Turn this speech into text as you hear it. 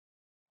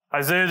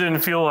Isaiah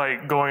didn't feel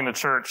like going to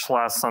church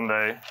last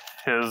Sunday.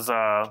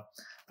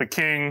 The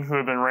king who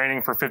had been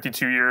reigning for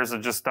 52 years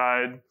had just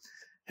died.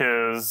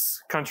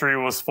 His country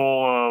was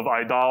full of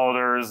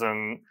idolaters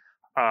and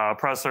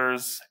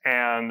oppressors,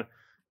 and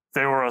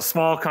they were a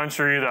small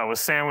country that was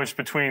sandwiched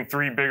between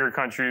three bigger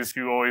countries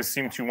who always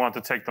seemed to want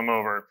to take them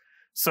over.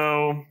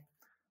 So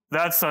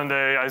that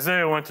Sunday,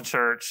 Isaiah went to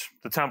church,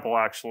 the temple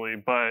actually,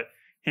 but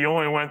he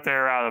only went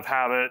there out of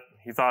habit.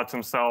 He thought to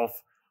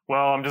himself,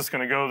 well, I'm just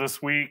going to go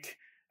this week,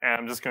 and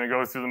I'm just going to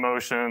go through the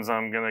motions.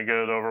 I'm going to get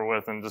it over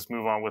with and just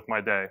move on with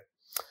my day.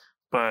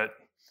 But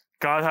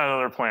God had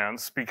other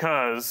plans,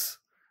 because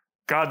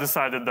God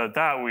decided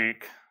that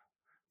week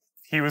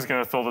he was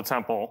going to fill the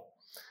temple.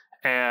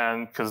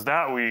 And because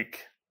that week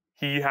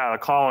he had a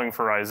calling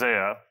for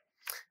Isaiah,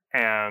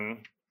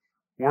 and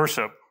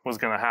worship was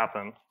going to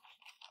happen.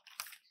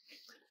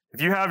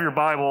 If you have your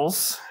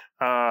Bibles,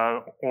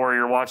 or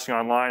you're watching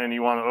online and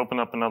you want to open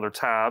up another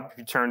tab,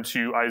 you turn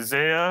to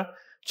Isaiah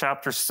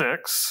chapter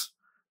 6.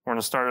 We're going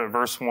to start at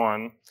verse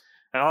 1.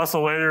 And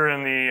also later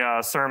in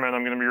the sermon,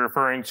 I'm going to be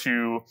referring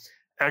to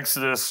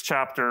Exodus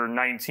chapter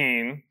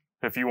 19,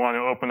 if you want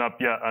to open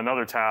up yet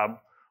another tab.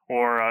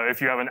 Or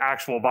if you have an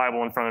actual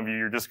Bible in front of you,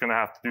 you're just going to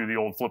have to do the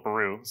old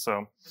flipperoo.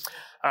 So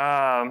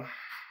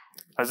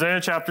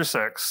Isaiah chapter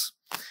 6.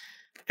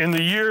 In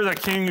the year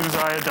that King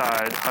Uzziah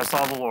died, I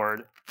saw the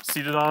Lord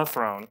seated on a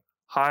throne,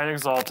 high and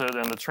exalted,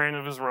 and the train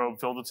of his robe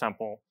filled the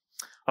temple.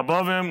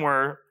 Above him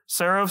were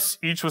seraphs,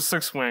 each with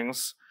 6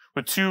 wings.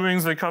 With 2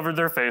 wings they covered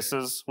their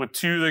faces, with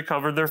 2 they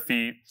covered their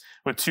feet,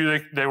 with 2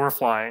 they were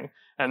flying,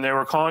 and they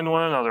were calling to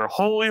one another,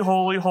 Holy,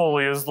 holy,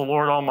 holy is the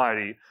Lord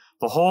Almighty.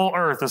 The whole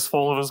earth is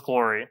full of his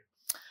glory.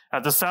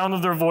 At the sound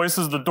of their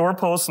voices, the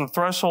doorposts and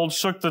threshold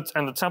shook,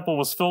 and the temple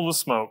was filled with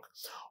smoke.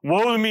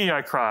 Woe to me,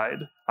 I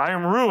cried. I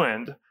am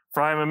ruined,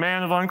 for I am a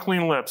man of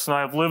unclean lips, and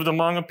I have lived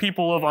among a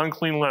people of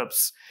unclean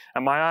lips.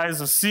 And my eyes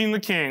have seen the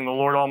King, the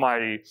Lord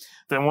Almighty.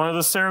 Then one of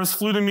the seraphs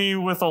flew to me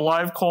with a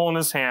live coal in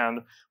his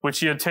hand, which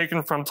he had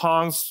taken from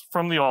tongs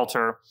from the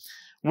altar.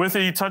 With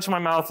it he touched my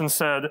mouth and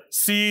said,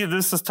 See,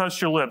 this has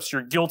touched your lips.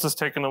 Your guilt is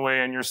taken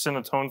away and your sin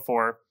atoned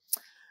for.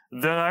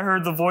 Then I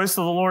heard the voice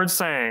of the Lord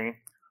saying,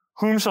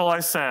 Whom shall I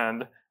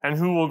send, and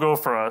who will go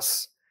for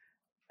us?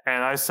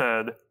 And I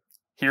said,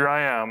 Here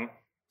I am,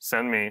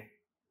 send me.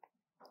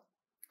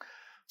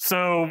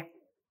 So,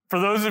 for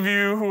those of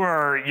you who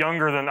are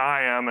younger than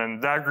I am,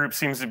 and that group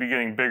seems to be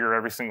getting bigger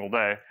every single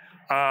day,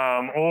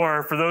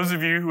 or for those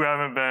of you who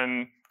haven't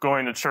been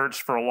going to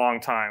church for a long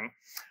time,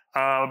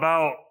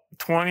 about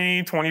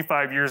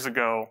 25 years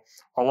ago,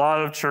 a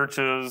lot of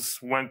churches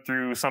went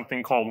through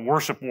something called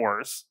worship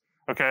wars,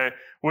 okay?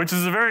 Which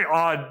is a very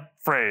odd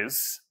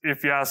phrase,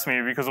 if you ask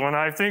me, because when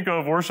I think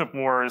of worship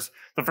wars,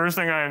 the first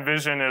thing I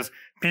envision is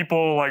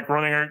people like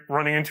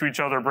running into each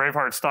other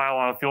Braveheart style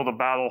on a field of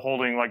battle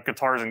holding like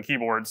guitars and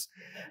keyboards.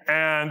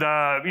 And,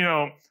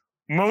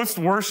 most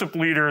worship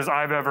leaders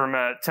I've ever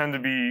met tend to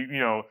be,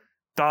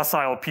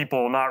 docile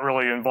people not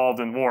really involved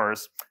in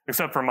wars,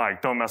 except for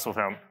Mike. Don't mess with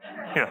him.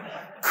 Yeah.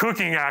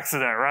 Cooking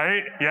accident,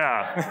 right?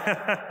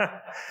 Yeah.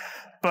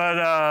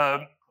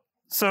 But,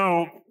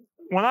 so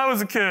when I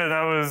was a kid,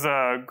 I was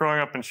growing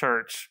up in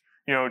church.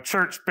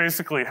 Church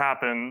basically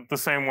happened the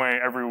same way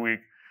every week.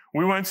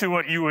 We went to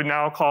what you would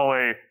now call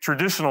a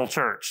traditional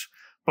church.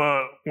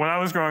 But when I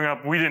was growing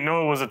up, we didn't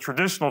know it was a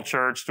traditional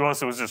church. To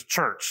us, it was just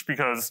church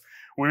because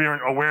we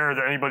weren't aware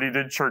that anybody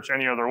did church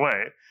any other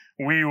way.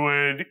 We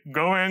would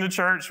go into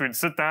church, we'd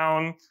sit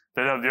down,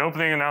 they'd have the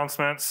opening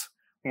announcements.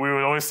 We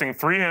would always sing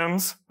 3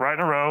 hymns right in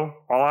a row,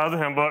 all out of the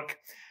hymn book.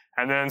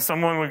 And then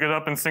someone would get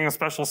up and sing a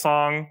special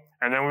song,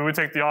 and then we would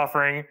take the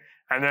offering.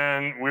 And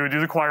then we would do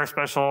the choir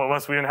special,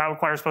 unless we didn't have a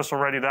choir special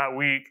ready that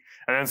week.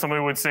 And then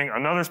somebody would sing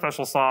another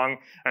special song.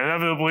 And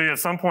inevitably, at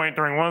some point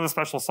during one of the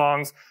special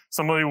songs,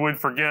 somebody would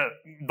forget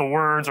the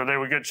words or they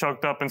would get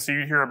choked up. And so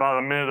you'd hear about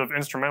a minute of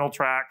instrumental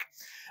track.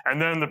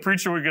 And then the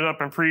preacher would get up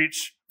and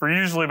preach for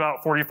usually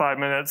about 45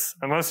 minutes.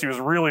 Unless he was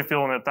really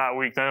feeling it that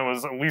week, then it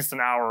was at least an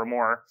hour or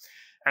more.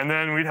 And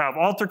then we'd have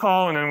altar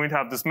call, and then we'd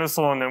have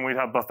dismissal, and then we'd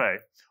have buffet.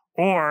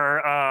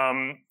 Or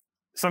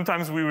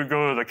sometimes we would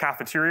go to the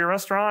cafeteria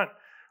restaurant.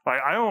 Like,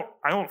 I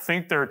don't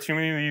think there are too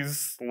many of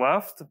these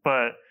left,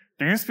 but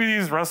there used to be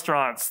these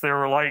restaurants. They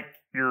were like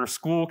your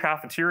school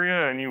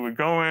cafeteria, and you would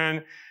go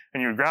in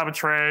and you would grab a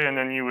tray, and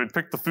then you would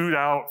pick the food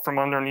out from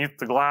underneath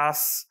the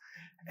glass,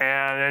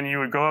 and then you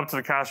would go up to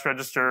the cash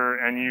register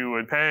and you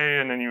would pay,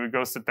 and then you would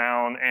go sit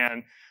down.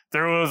 And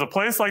there was a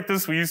place like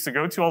this we used to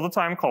go to all the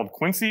time called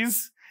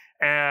Quincy's,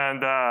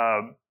 and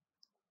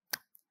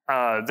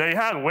they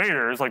had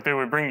waiters, like they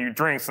would bring you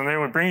drinks, and they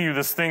would bring you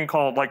this thing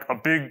called like a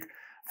big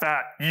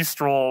fat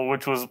yeast roll,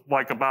 which was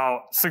like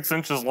about 6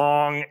 inches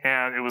long,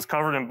 and it was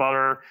covered in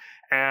butter,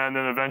 and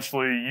then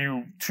eventually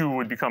you too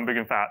would become big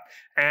and fat.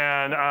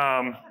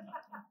 And,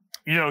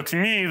 to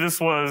me, this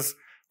was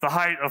the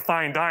height of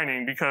fine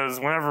dining, because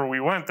whenever we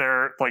went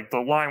there, like the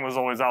line was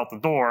always out the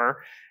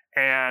door,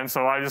 And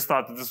so I just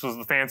thought that this was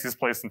the fanciest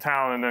place in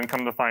town, and then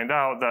come to find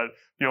out that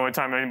the only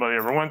time anybody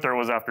ever went there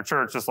was after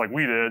church, just like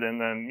we did,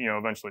 and then,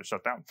 eventually it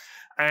shut down.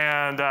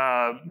 And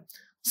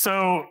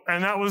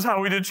and that was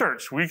how we did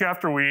church, week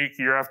after week,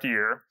 year after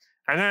year.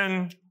 And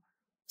then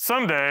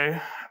someday,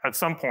 at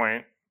some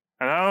point,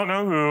 and I don't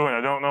know who and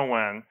I don't know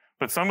when,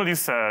 but somebody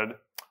said,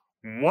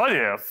 what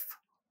if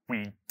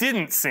we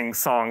didn't sing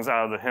songs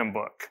out of the hymn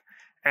book?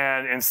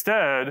 And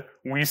instead,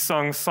 we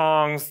sung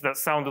songs that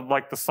sounded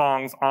like the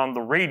songs on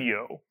the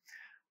radio.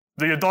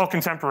 The adult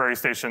contemporary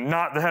station,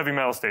 not the heavy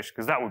metal station,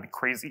 because that would be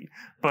crazy.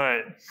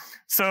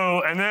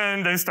 And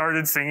then they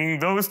started singing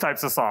those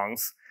types of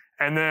songs.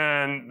 And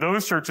then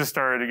those churches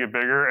started to get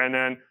bigger, and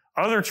then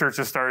other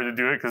churches started to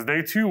do it because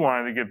they too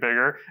wanted to get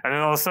bigger. And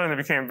then all of a sudden it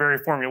became very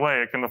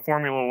formulaic, and the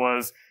formula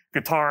was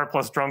guitar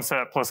plus drum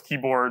set plus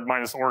keyboard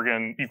minus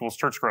organ equals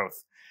church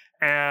growth.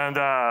 And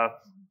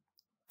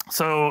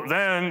so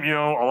then,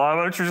 a lot of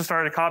other churches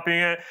started copying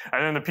it,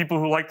 and then the people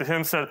who liked the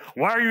hymns said,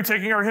 why are you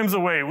taking our hymns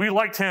away? We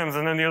liked hymns.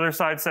 And then the other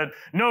side said,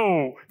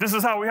 no, this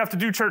is how we have to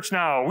do church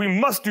now. We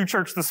must do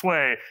church this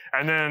way.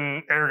 And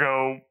then,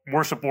 ergo,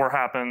 worship war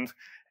happened,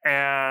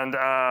 and,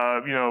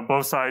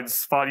 both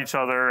sides fought each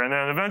other. And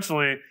then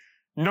eventually,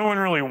 no one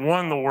really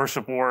won the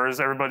worship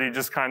wars. Everybody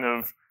just kind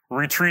of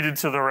retreated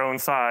to their own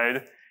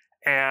side.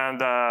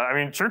 And,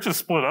 churches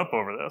split up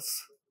over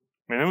this.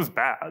 It was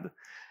bad.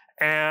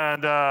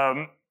 And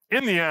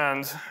in the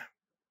end,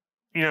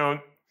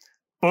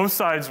 both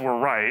sides were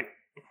right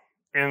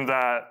in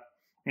that,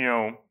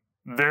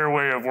 their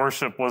way of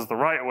worship was the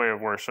right way of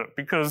worship,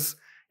 because,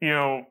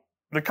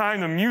 the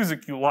kind of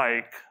music you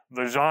like,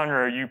 the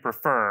genre you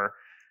prefer,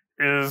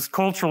 is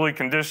culturally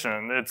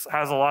conditioned. It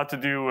has a lot to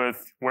do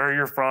with where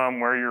you're from,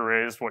 where you're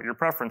raised, what your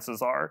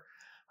preferences are.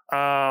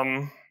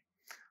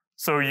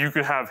 So you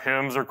could have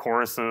hymns or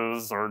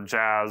choruses or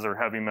jazz or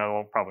heavy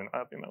metal, probably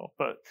not heavy metal,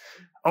 but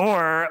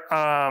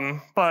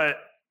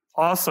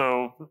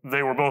also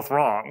they were both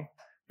wrong,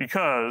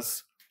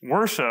 because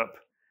worship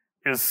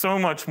is so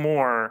much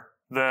more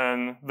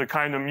than the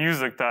kind of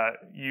music that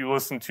you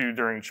listen to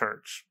during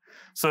church.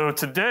 So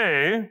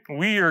today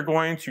we are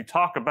going to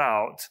talk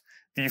about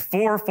the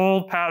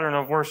fourfold pattern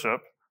of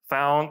worship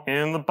found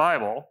in the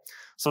Bible.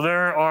 So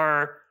there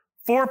are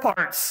 4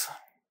 parts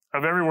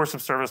of every worship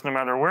service, no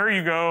matter where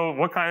you go,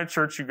 what kind of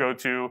church you go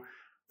to.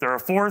 There are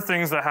 4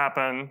 things that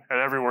happen at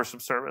every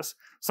worship service.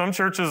 Some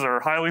churches are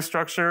highly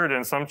structured,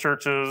 and some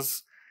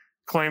churches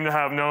claim to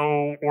have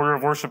no order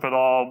of worship at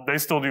all. They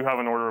still do have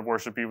an order of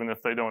worship, even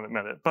if they don't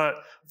admit it.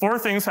 But 4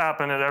 things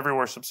happen at every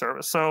worship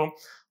service. So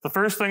the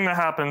first thing that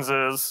happens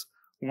is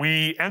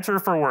we enter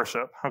for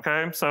worship,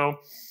 okay? So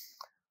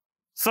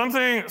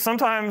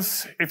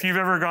sometimes if you've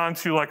ever gone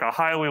to like a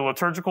highly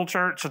liturgical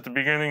church, at the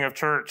beginning of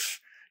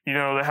church, they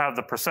have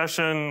the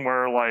procession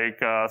where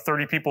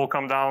 30 people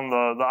come down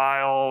the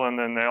aisle, and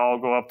then they all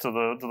go up to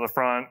the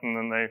front, and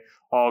then they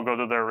all go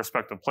to their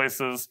respective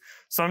places.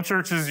 Some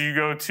churches you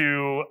go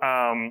to,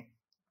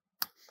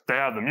 they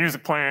have the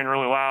music playing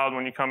really loud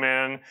when you come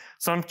in.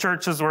 Some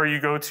churches where you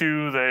go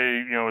to,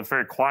 it's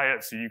very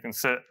quiet, so you can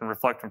sit and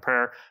reflect in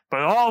prayer.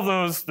 But all of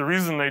those, the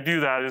reason they do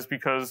that is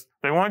because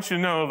they want you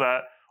to know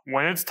that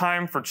when it's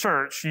time for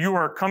church, you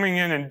are coming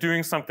in and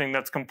doing something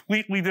that's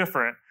completely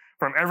different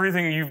from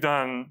everything you've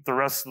done the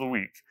rest of the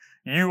week.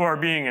 You are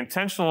being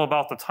intentional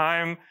about the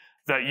time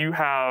that you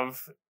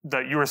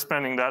are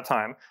spending that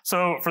time.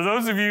 So for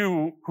those of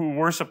you who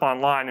worship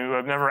online, who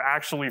have never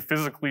actually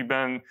physically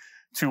been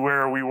to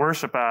where we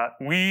worship at,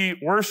 we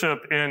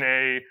worship in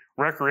a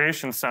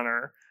recreation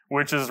center,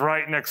 which is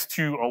right next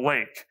to a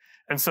lake.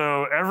 And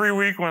so every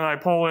week when I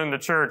pull into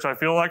church, I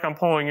feel like I'm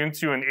pulling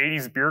into an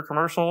 80s beer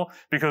commercial,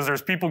 because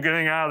there's people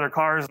getting out of their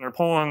cars and they're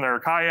pulling their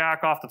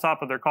kayak off the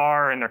top of their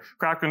car, and they're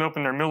cracking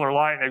open their Miller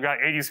Lite, and they've got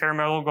 80s hair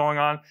metal going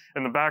on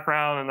in the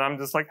background. And I'm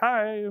just like,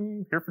 hi,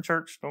 I'm here for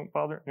church. Don't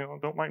bother,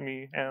 don't mind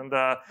me. And,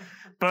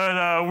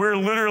 we're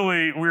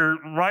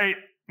right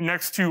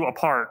next to a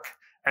park,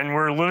 and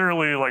we're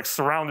literally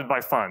surrounded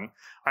by fun.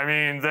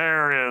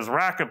 There is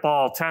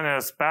racquetball,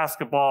 tennis,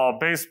 basketball,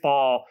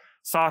 baseball,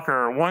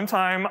 soccer. One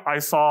time I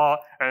saw,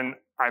 and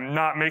I'm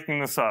not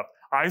making this up,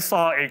 I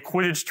saw a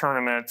Quidditch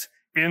tournament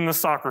in the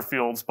soccer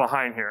fields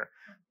behind here.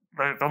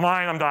 The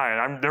line, I'm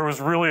dying. There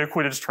was really a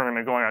Quidditch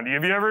tournament going on.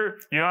 Have you ever,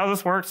 how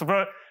this works?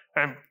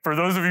 And for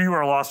those of you who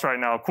are lost right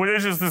now,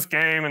 Quidditch is this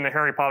game in the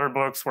Harry Potter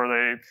books where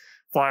they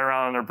fly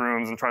around on their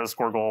brooms and try to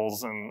score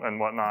goals and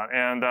whatnot.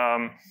 And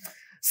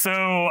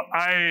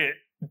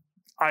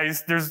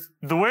there's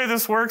the way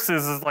this works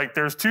is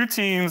there's 2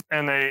 teams,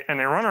 and they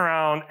run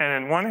around,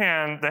 and in one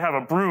hand they have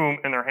a broom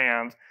in their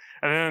hand,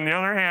 and then in the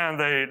other hand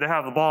they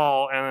have the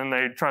ball, and then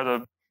they try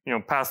to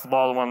pass the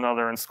ball to one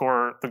another and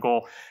score the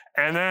goal.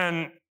 And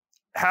then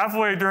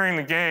halfway during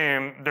the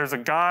game, there's a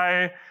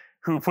guy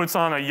who puts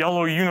on a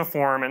yellow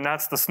uniform, and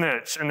that's the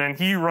snitch, and then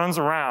he runs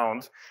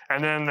around,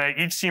 and then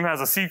each team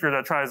has a seeker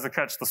that tries to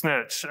catch the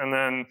snitch, and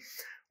then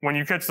when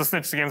you catch the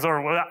snitch, the game's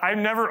over. What I've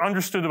never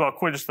understood about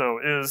Quidditch, though,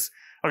 is,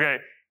 okay,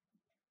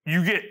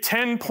 you get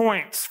 10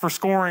 points for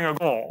scoring a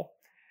goal.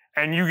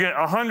 and you get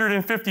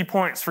 150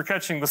 points for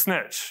catching the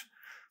snitch.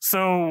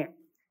 So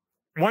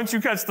once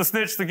you catch the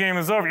snitch, the game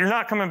is over. You're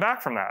not coming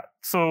back from that.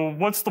 So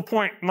what's the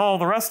point in all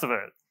the rest of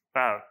it?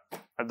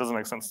 That doesn't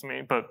make sense to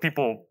me, but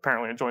people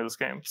apparently enjoy this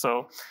game.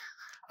 So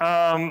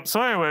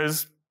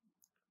anyways,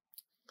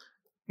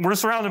 we're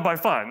surrounded by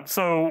fun.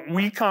 So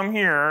we come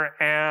here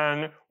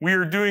and we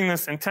are doing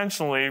this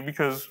intentionally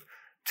because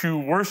to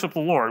worship the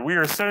Lord. We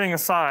are setting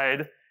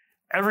aside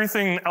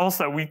everything else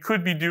that we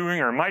could be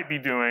doing or might be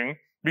doing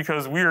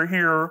because we are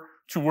here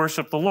to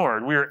worship the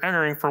Lord. We are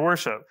entering for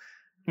worship.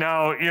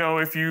 Now,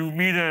 if you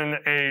meet in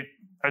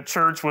a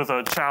church with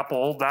a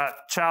chapel, that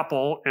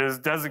chapel is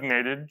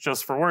designated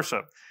just for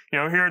worship.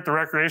 Here at the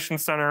Recreation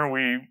Center,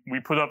 we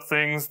put up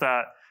things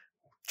that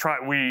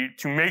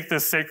to make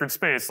this sacred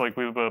space, like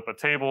we put up a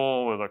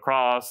table with a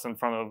cross in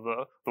front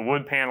of the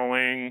wood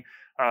paneling.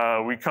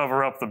 We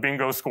cover up the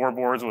bingo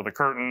scoreboards with a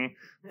curtain.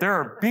 There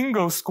are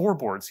bingo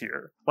scoreboards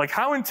here. Like,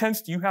 how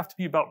intense do you have to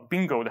be about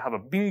bingo to have a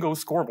bingo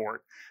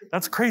scoreboard?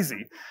 That's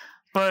crazy.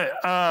 But,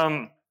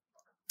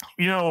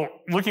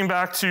 looking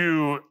back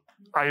to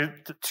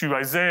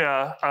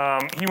Isaiah,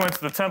 he went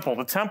to the temple.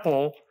 The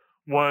temple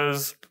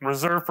was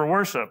reserved for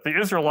worship. The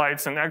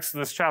Israelites in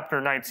Exodus chapter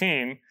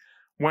 19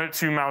 went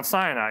to Mount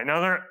Sinai.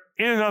 Now,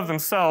 in and of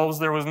themselves,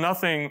 there was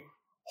nothing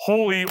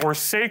holy or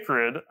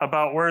sacred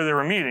about where they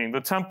were meeting.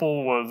 The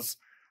temple was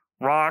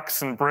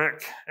rocks and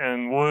brick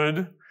and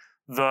wood.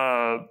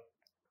 The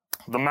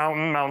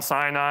mountain, Mount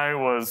Sinai,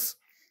 was,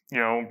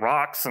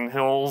 rocks and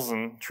hills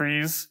and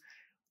trees.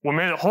 What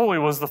made it holy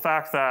was the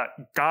fact that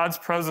God's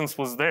presence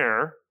was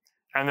there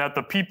and that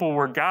the people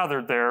were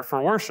gathered there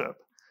for worship.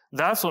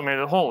 That's what made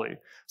it holy.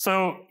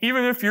 So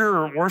even if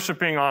you're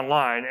worshiping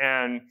online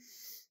and,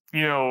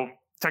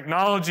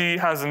 technology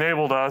has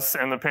enabled us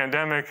and the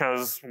pandemic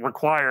has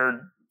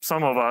required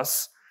some of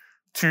us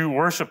to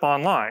worship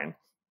online.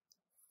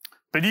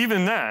 But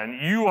even then,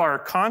 you are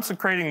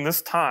consecrating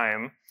this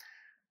time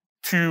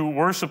to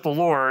worship the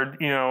Lord,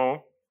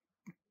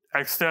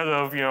 instead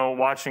of,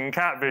 watching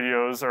cat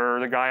videos or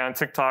the guy on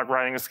TikTok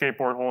riding a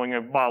skateboard holding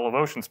a bottle of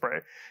ocean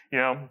spray.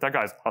 That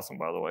guy's awesome,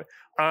 by the way.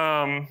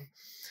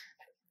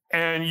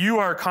 And you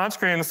are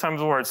consecrating this time to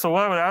the Lord. So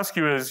what I would ask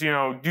you is,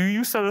 do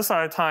you set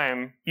aside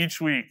time each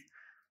week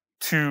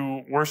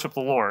to worship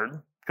the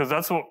Lord? Because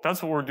that's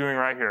what we're doing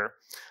right here.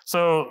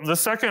 So the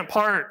second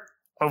part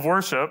of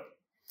worship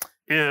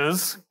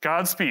is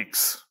God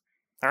speaks.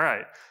 All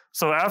right.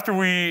 So after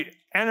we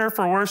enter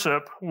for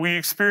worship, we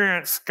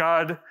experience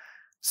God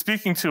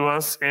speaking to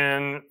us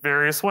in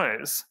various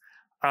ways.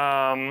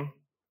 That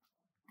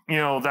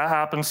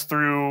happens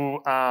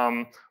through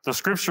the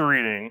scripture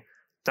reading.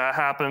 That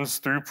happens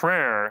through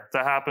prayer.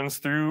 That happens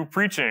through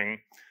preaching.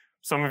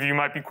 Some of you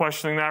might be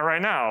questioning that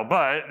right now,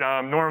 but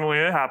normally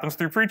it happens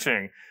through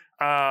preaching.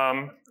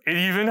 It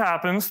even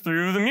happens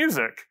through the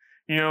music.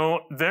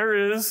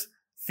 There is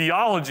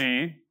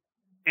theology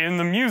in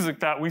the music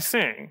that we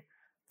sing.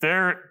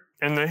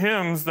 In the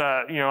hymns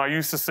that, I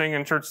used to sing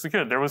in church as a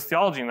kid, there was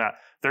theology in that.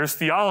 There's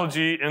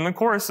theology in the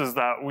choruses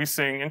that we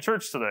sing in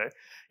church today.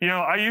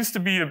 I used to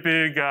be a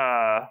big,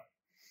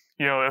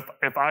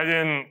 if I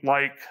didn't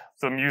like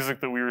the music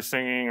that we were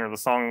singing or the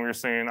song we were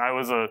singing, I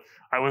would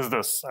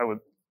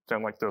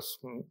stand like this.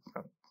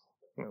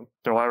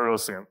 I really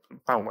sing.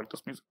 I don't like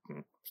this music.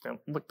 Stand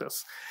like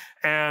this.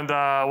 And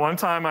one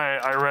time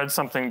I read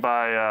something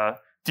by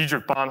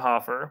Dietrich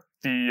Bonhoeffer,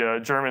 the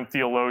German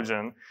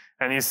theologian,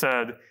 and he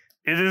said,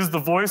 "It is the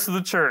voice of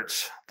the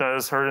church that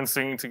is heard in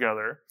singing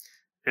together.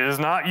 It is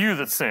not you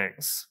that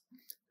sings.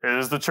 It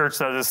is the church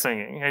that is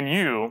singing. And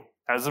you,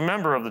 as a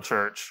member of the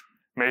church,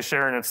 may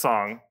share in its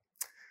song."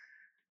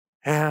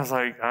 And I was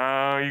like,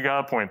 oh, you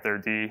got a point there,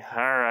 D.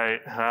 All right,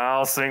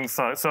 I'll sing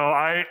song. So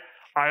I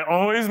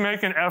always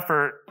make an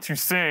effort to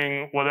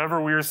sing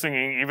whatever we are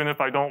singing, even if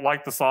I don't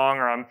like the song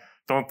or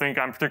don't think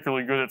I'm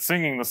particularly good at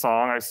singing the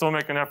song. I still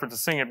make an effort to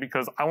sing it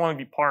because I want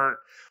to be part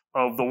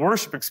of the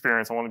worship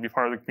experience. I want to be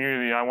part of the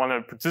community. I want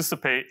to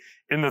participate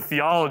in the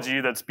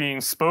theology that's being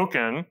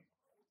spoken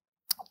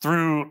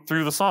through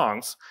the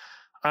songs.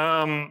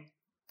 In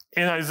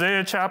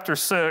Isaiah chapter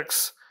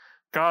 6,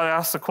 God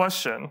asks a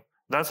question.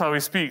 That's how he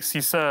speaks. He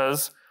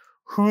says,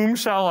 "Whom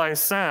shall I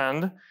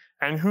send,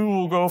 and who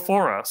will go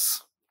for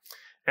us?"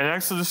 In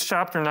Exodus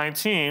chapter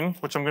 19,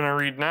 which I'm going to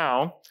read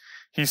now,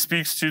 he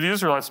speaks to the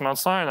Israelites at Mount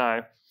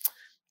Sinai.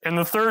 "In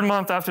the 3rd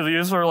month after the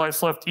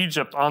Israelites left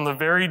Egypt, on the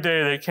very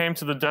day they came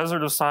to the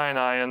desert of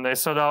Sinai, and they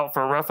set out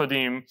for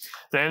Rephidim.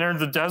 They entered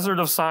the desert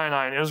of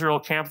Sinai, and Israel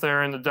camped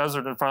there in the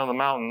desert in front of the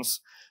mountains.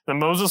 Then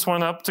Moses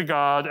went up to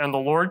God, and the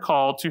Lord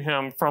called to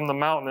him from the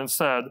mountain and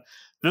said,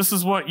 'This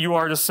is what you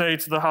are to say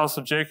to the house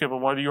of Jacob,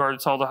 and what you are to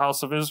tell the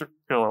house of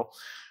Israel.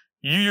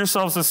 You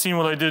yourselves have seen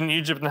what I did in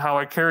Egypt and how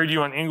I carried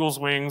you on eagle's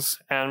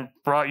wings and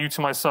brought you to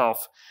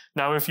myself.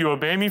 Now, if you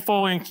obey me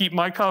fully and keep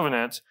my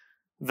covenant,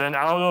 then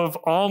out of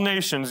all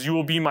nations you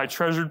will be my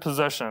treasured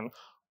possession.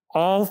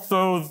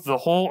 Although the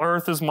whole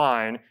earth is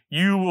mine,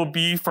 you will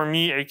be for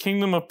me a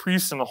kingdom of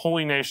priests and a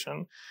holy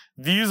nation.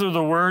 These are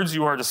the words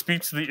you are to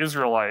speak to the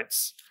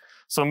Israelites.'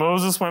 So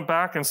Moses went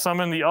back and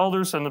summoned the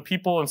elders and the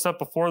people and set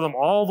before them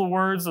all the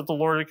words that the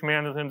Lord had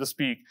commanded him to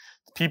speak.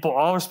 The people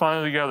all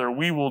responded together,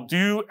 "We will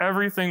do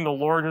everything the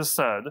Lord has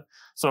said."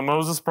 So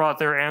Moses brought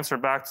their answer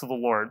back to the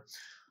Lord.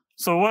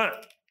 So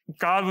what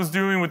God was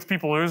doing with the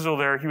people of Israel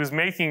there, he was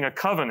making a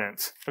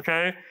covenant,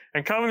 okay?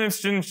 And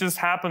covenants didn't just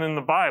happen in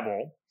the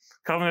Bible.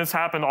 Covenants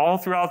happened all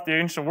throughout the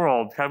ancient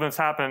world. Covenants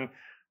happened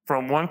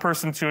from one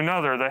person to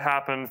another. They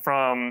happened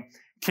from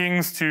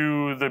kings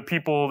to the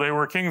people they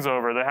were kings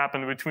over. They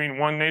happened between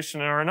one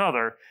nation or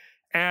another.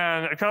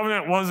 And a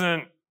covenant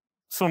wasn't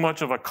so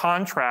much of a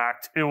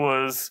contract. It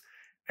was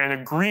an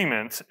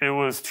agreement. It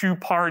was two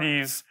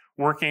parties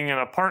working in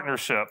a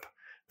partnership.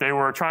 They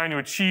were trying to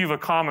achieve a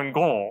common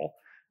goal.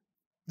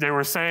 They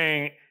were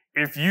saying,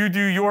 if you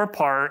do your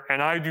part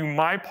and I do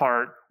my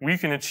part, we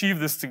can achieve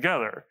this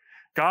together.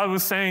 God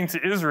was saying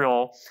to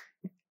Israel,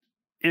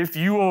 if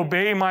you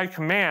obey my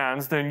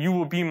commands, then you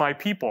will be my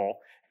people.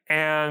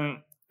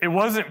 And it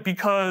wasn't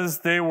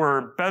because they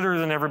were better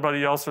than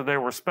everybody else or they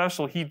were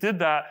special. He did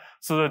that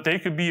so that they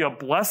could be a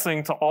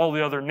blessing to all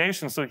the other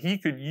nations, so he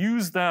could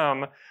use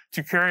them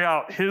to carry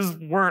out his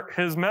work,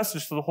 his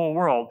message to the whole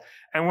world.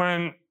 And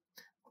when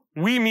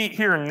we meet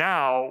here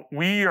now,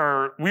 we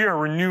are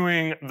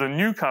renewing the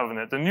new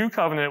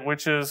covenant,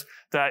 which is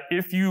that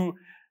if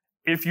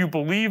you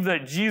believe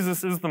that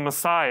Jesus is the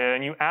Messiah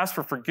and you ask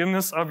for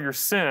forgiveness of your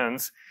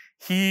sins,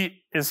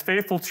 he is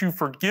faithful to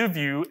forgive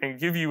you and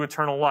give you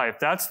eternal life.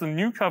 That's the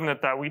new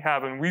covenant that we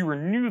have, and we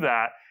renew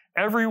that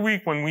every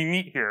week when we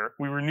meet here.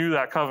 We renew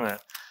that covenant.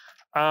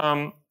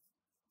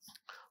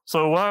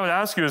 So what I would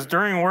ask you is,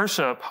 during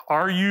worship,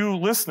 are you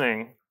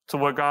listening to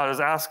what God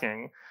is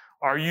asking?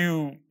 Are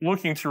you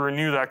looking to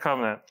renew that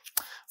covenant?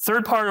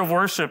 Third part of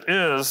worship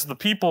is the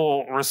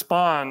people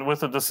respond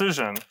with a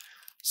decision.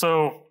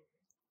 So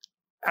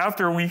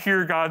after we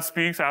hear God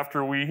speaks,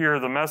 after we hear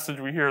the message,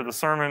 we hear the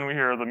sermon, we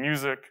hear the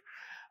music,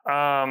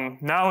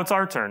 now it's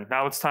our turn.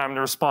 Now it's time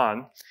to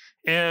respond.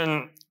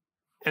 In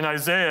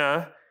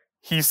Isaiah,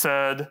 he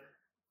said,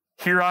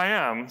 "Here I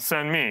am,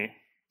 send me."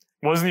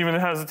 Wasn't even a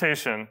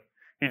hesitation.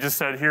 He just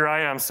said, "Here I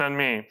am, send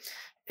me."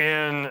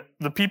 And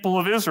the people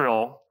of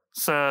Israel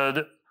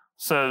said,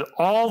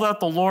 "All that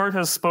the Lord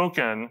has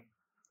spoken,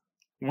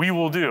 we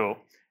will do."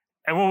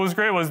 And what was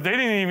great was they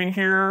didn't even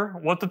hear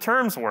what the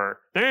terms were.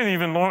 They didn't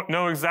even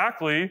know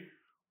exactly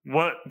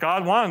what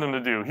God wanted them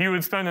to do. He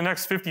would spend the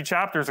next 50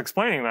 chapters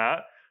explaining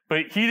that,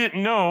 but he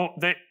didn't know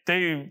that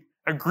they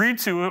agreed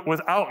to it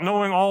without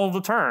knowing all of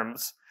the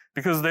terms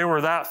because they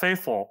were that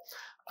faithful.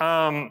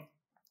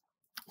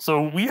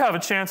 So we have a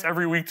chance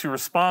every week to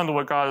respond to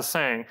what God is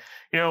saying.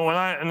 You know,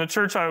 in the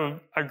church I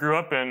grew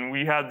up in,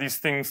 we had these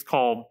things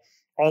called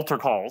altar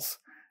calls.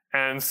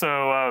 And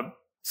so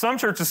some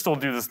churches still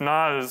do this,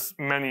 not as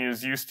many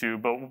as used to,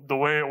 but the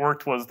way it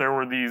worked was there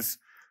were these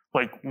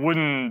like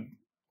wooden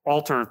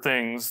altar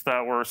things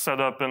that were set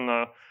up in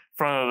the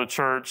front of the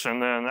church,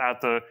 and then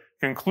at the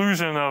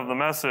conclusion of the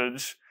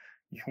message,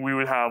 we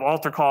would have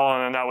altar call,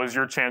 and then that was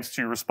your chance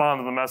to respond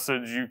to the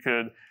message. You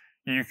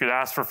could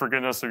ask for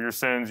forgiveness of your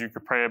sins. You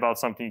could pray about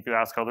something. You could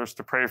ask others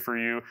to pray for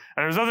you.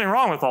 And there's nothing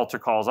wrong with altar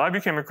calls. I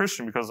became a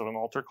Christian because of an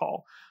altar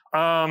call.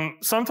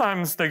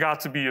 Sometimes they got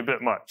to be a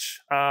bit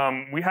much.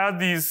 We had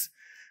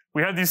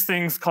these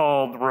things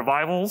called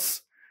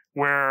revivals,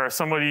 where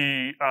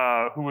somebody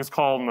who was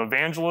called an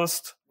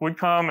evangelist would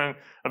come. And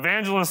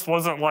evangelist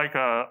wasn't like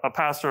a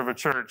pastor of a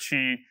church.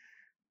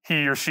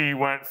 He or she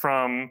went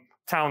from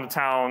town to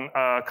town,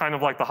 kind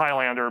of like the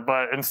Highlander,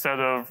 but instead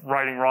of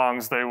righting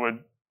wrongs, they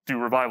would do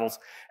revivals.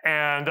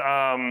 And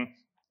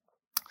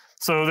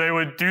so they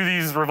would do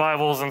these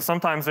revivals, and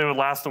sometimes they would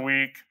last a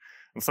week,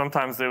 and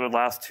sometimes they would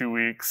last 2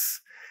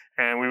 weeks.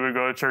 And we would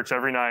go to church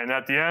every night. And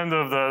at the end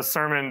of the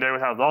sermon, they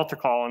would have the altar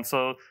call. And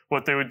so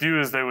what they would do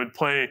is they would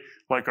play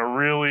like a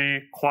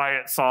really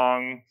quiet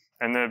song,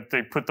 and then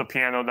they put the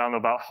piano down to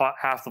about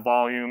half the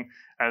volume.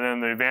 And then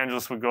the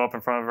evangelist would go up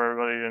in front of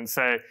everybody and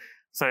say,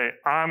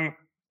 I'm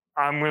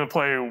going to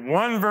play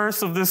one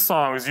verse of this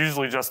song. It's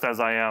usually Just As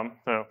I Am.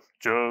 So,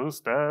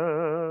 just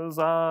as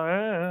I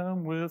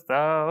am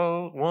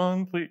without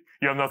one plea.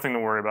 You have nothing to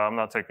worry about. I'm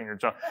not taking your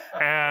job.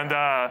 And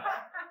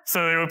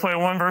so they would play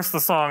one verse of the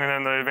song, and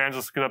then the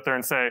evangelist would get up there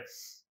and say,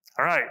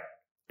 all right,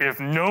 if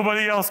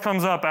nobody else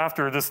comes up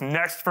after this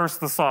next verse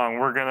of the song,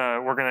 we're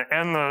gonna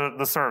end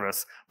the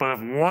service. But if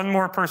one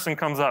more person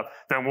comes up,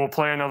 then we'll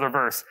play another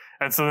verse.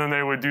 And so then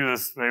they would do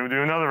this. They would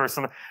do another verse.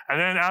 And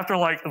then after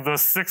like the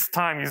 6th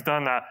time he's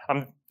done that,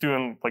 I'm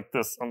doing like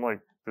this. I'm like,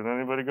 did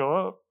anybody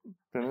go up?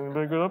 Did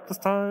anybody go up this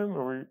time?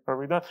 Are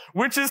we done?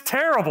 Which is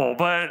terrible,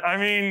 but I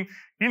mean,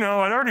 you know,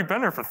 I'd already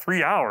been there for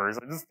 3 hours.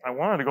 I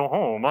wanted to go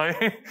home.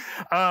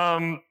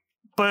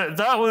 But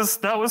that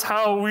was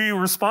how we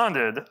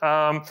responded.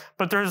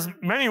 But there's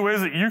many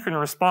ways that you can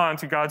respond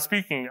to God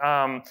speaking.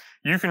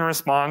 You can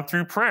respond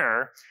through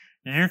prayer.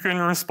 You can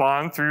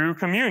respond through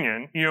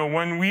communion. You know,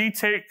 when we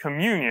take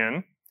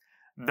communion,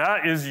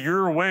 that is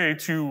your way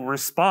to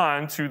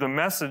respond to the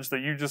message that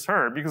you just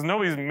heard, because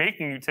nobody's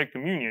making you take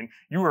communion.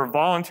 You are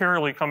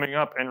voluntarily coming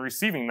up and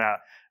receiving that.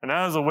 And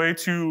that is a way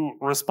to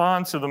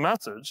respond to the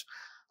message.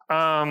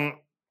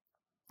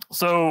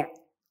 So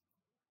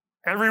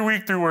every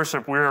week through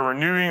worship, we are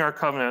renewing our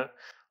covenant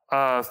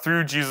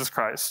through Jesus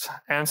Christ.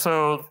 And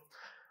so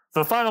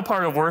the final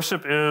part of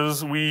worship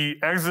is we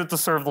exit to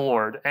serve the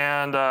Lord.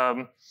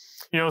 And,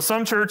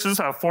 some churches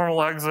have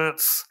formal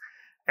exits.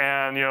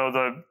 And,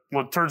 the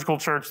liturgical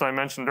church that I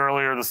mentioned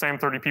earlier, the same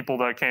 30 people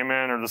that came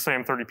in are the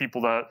same 30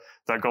 people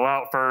that go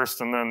out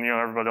first. And then,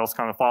 everybody else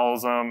kind of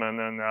follows them. And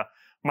then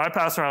my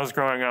pastor, when I was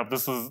growing up,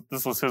 this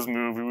was his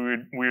move.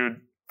 We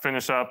would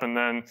finish up, and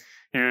then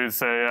he would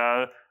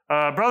say,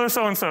 brother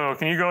so-and-so,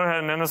 can you go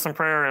ahead and end us in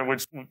prayer? And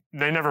which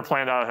they never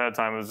planned out ahead of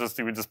time. It was just,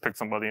 he would just pick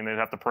somebody and they'd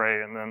have to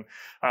pray. And then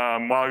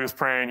while he was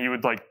praying, he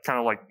would kind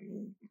of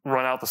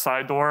run out the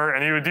side door,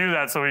 and he would do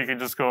that so he could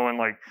just go and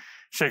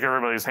shake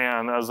everybody's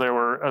hand as they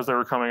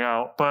were coming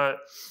out. But,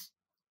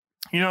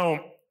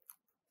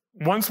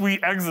 once we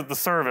exit the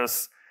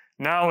service,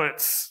 now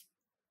it's,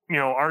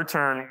 our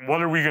turn.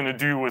 What are we going to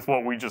do with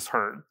what we just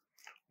heard?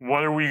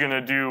 What are we going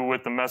to do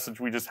with the message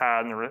we just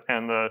had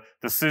and the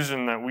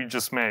decision that we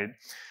just made?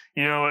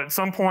 At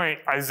some point,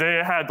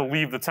 Isaiah had to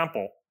leave the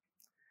temple.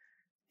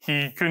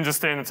 He couldn't just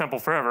stay in the temple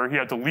forever. He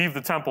had to leave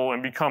the temple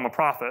and become a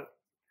prophet.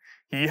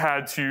 He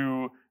had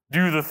to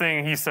do the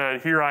thing he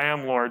said, "Here I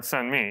am, Lord,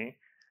 send me."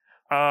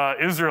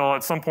 Israel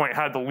at some point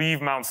had to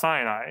leave Mount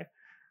Sinai.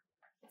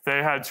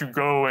 They had to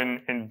go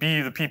and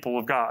be the people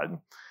of God.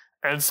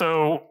 And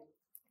so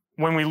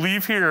when we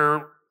leave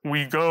here,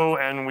 we go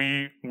and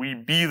we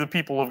be the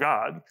people of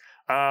God.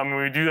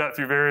 We do that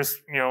through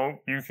various,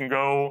 you can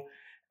go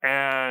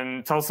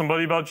and tell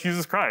somebody about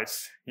Jesus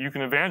Christ. You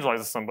can evangelize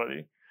to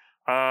somebody.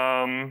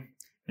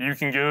 You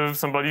can give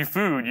somebody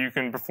food. You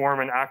can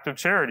perform an act of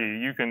charity.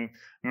 You can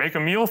make a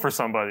meal for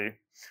somebody.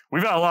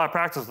 We've had a lot of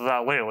practice with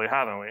that lately,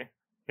 haven't we?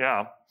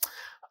 Yeah.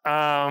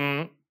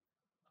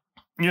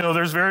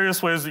 There's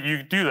various ways that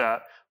you do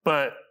that,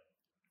 but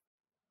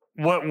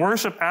what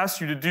worship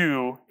asks you to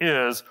do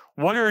is,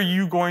 what are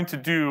you going to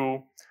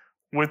do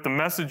with the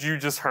message you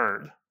just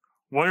heard?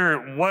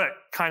 What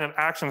kind of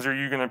actions are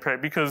you going to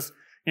take? Because,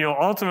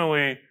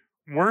 ultimately,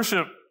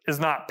 worship is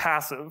not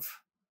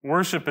passive.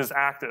 Worship is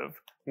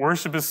active.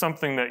 Worship is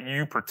something that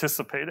you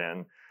participate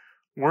in.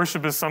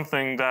 Worship is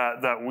something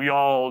that we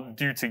all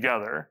do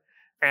together.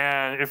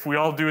 And if we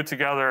all do it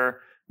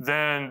together,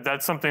 then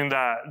that's something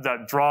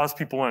that draws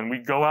people in. We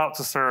go out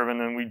to serve, and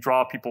then we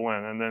draw people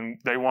in, and then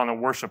they want to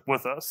worship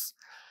with us.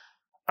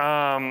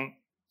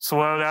 So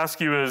what I would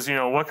ask you is,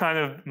 what kind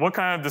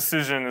of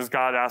decision is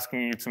God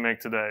asking you to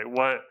make today?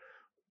 What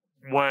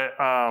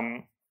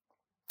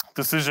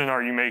decision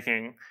are you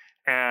making,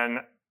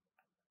 and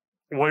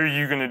what are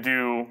you going to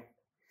do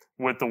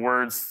with the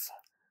words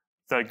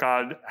that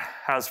God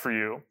has for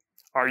you?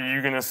 Are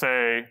you going to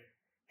say,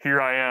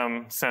 "Here I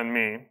am, send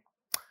me"?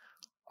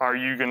 Are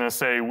you going to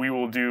say, "We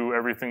will do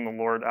everything the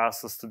Lord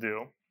asks us to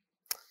do"?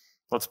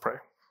 Let's pray.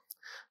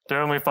 Dear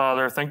Heavenly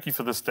Father, thank you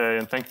for this day,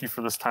 and thank you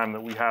for this time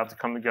that we have to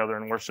come together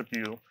and worship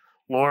you.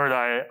 Lord,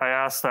 I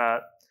ask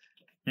that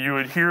you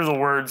would hear the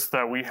words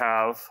that we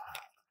have,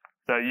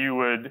 that you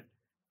would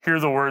hear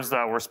the words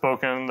that were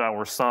spoken, that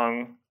were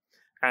sung,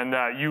 and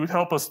that you would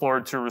help us,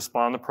 Lord, to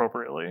respond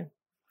appropriately,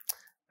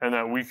 and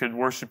that we could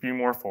worship you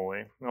more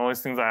fully. And all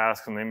these things I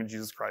ask in the name of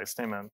Jesus Christ. Amen.